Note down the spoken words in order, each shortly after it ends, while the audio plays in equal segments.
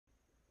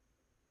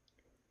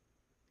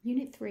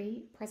Unit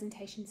 3,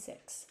 Presentation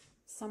 6,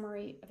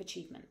 Summary of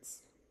Achievements.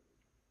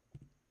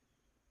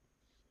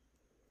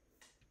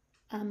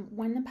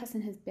 When the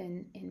person has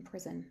been in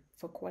prison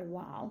for quite a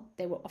while,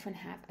 they will often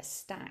have a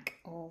stack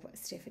of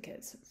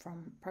certificates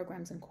from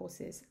programs and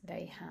courses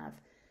they have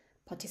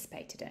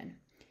participated in.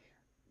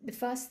 The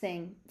first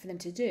thing for them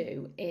to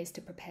do is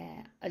to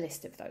prepare a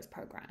list of those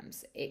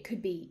programs. It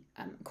could be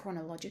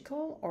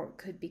chronological or it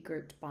could be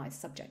grouped by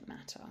subject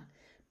matter,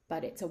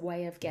 but it's a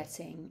way of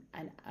getting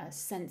a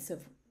sense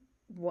of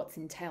what's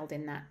entailed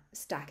in that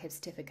stack of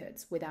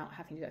certificates without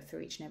having to go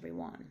through each and every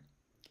one.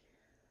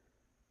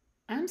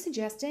 I'm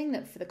suggesting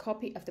that for the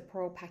copy of the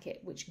parole packet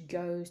which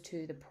goes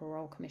to the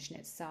Parole Commission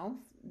itself,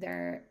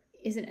 there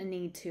isn't a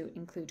need to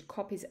include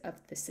copies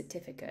of the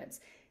certificates.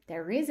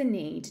 There is a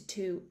need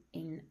to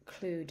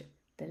include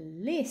the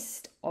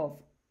list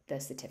of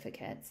the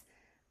certificates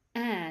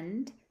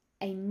and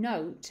a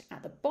note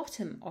at the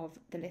bottom of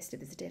the list of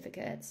the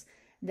certificates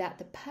that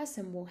the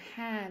person will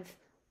have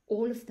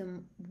all of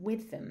them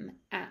with them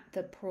at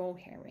the parole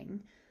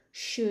hearing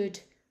should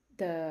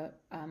the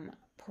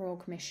parole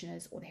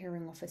commissioners or the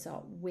hearing officer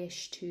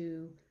wish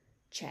to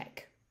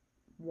check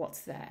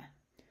what's there.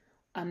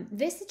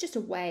 This is just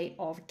a way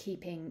of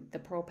keeping the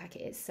parole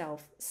packet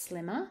itself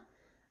slimmer,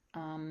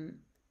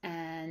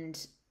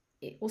 and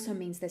it also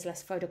means there's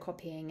less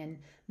photocopying and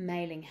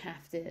mailing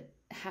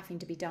having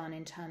to be done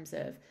in terms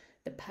of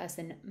the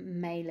person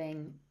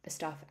mailing the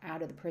stuff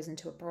out of the prison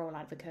to a parole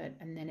advocate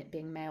and then it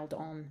being mailed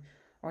on,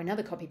 or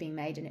another copy being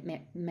made and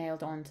it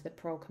mailed on to the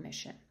parole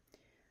commission.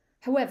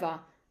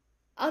 However,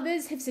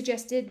 others have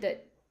suggested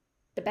that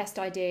the best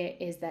idea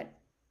is that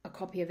a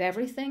copy of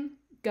everything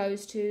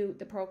goes to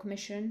the parole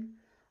commission.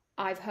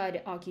 I've heard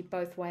it argued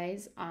both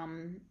ways,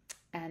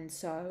 and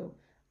so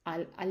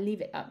I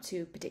leave it up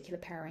to particular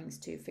pairings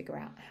to figure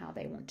out how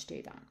they want to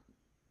do that.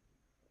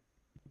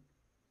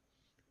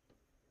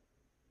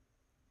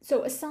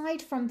 So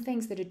aside from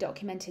things that are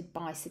documented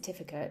by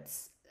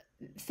certificates,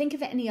 think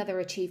of any other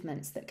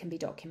achievements that can be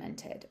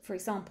documented. For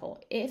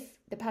example, if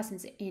the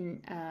person's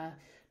in a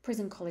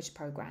prison college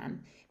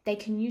program, they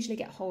can usually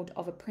get hold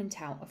of a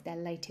printout of their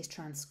latest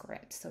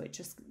transcript. So it's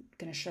just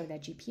going to show their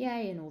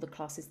GPA and all the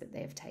classes that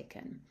they have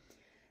taken.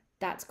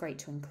 That's great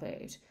to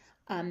include.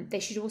 They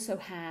should also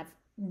have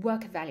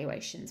work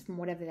evaluations from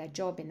whatever their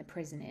job in the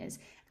prison is,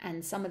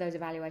 and some of those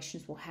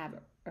evaluations will have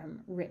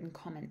written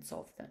comments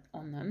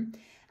on them.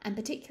 And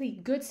particularly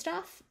good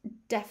stuff,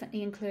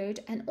 definitely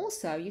include. And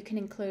also you can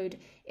include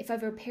if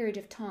over a period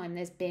of time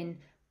there's been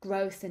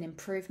growth and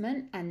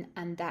improvement,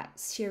 and that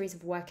series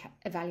of work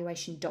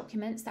evaluation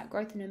documents that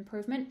growth and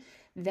improvement,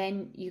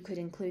 then you could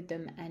include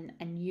them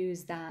and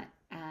use that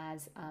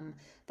as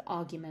the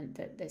argument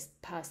that this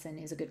person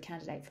is a good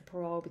candidate for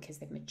parole because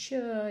they've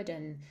matured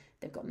and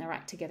they've gotten their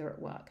act together at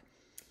work.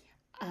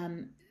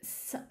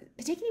 So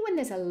particularly when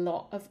there's a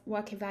lot of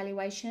work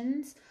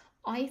evaluations,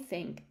 I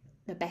think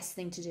the best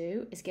thing to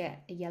do is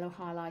get a yellow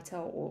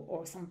highlighter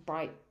or some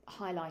bright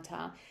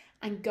highlighter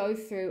and go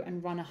through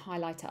and run a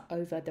highlighter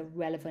over the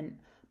relevant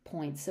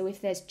points. So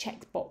if there's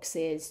checked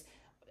boxes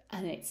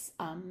and it's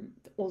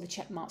all the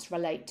check marks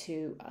relate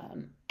to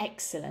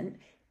excellent,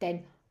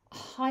 then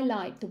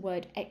highlight the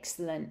word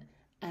excellent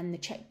and the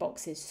check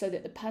boxes so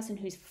that the person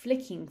who's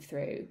flicking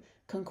through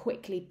can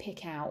quickly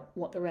pick out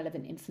what the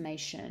relevant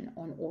information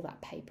on all that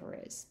paper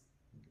is.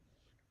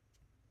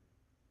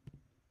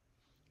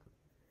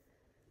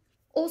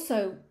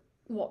 Also,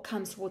 what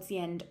comes towards the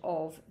end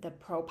of the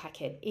parole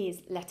packet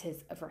is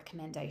letters of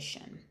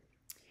recommendation.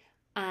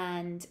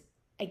 And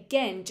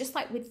again, just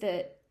like with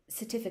the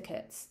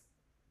certificates,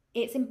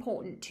 it's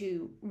important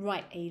to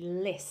write a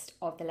list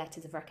of the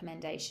letters of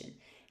recommendation.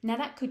 Now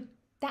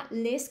that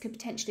list could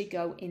potentially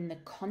go in the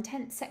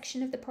content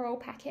section of the parole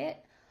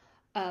packet.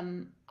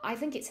 I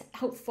think it's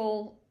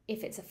helpful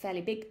if it's a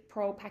fairly big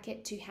parole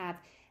packet to have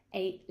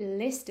a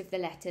list of the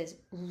letters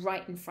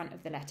right in front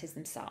of the letters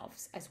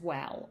themselves as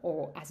well,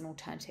 or as an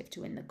alternative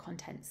to in the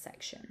contents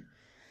section.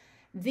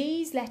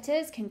 These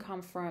letters can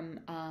come from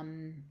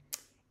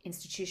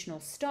institutional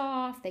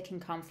staff, they can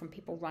come from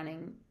people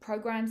running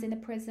programs in the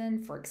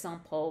prison. For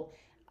example,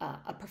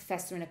 a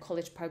professor in a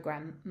college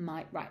program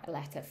might write a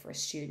letter for a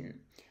student.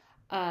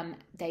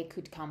 They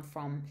could come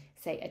from,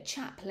 say, a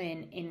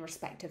chaplain in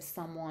respect of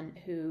someone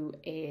who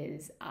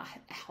is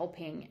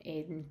helping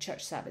in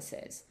church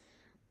services.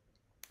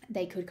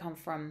 They could come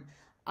from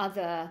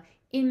other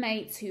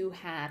inmates who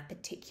have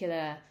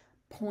particular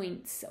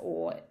points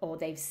or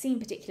they've seen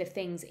particular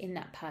things in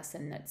that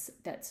person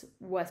that's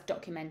worth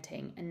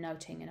documenting and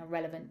noting and are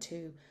relevant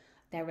to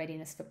their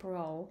readiness for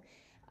parole.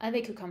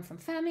 They could come from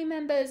family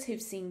members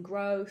who've seen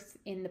growth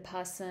in the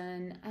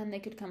person, and they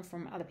could come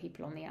from other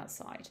people on the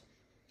outside.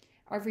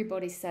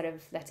 Everybody's set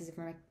of letters of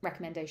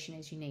recommendation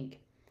is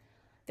unique.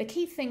 The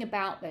key thing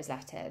about those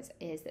letters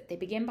is that they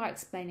begin by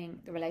explaining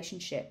the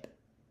relationship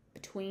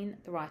between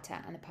the writer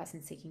and the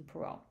person seeking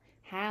parole.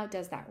 How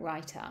does that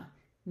writer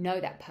know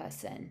that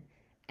person,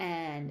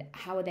 and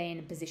how are they in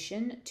a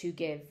position to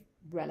give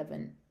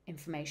relevant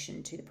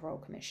information to the Parole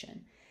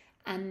Commission?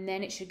 And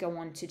then it should go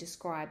on to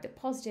describe the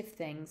positive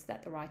things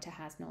that the writer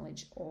has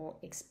knowledge or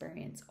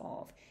experience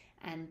of.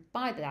 And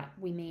by that,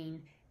 we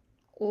mean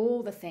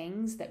all the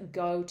things that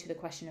go to the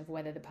question of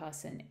whether the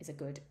person is a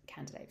good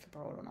candidate for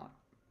parole or not.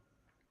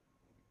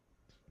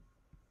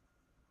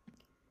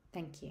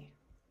 Thank you.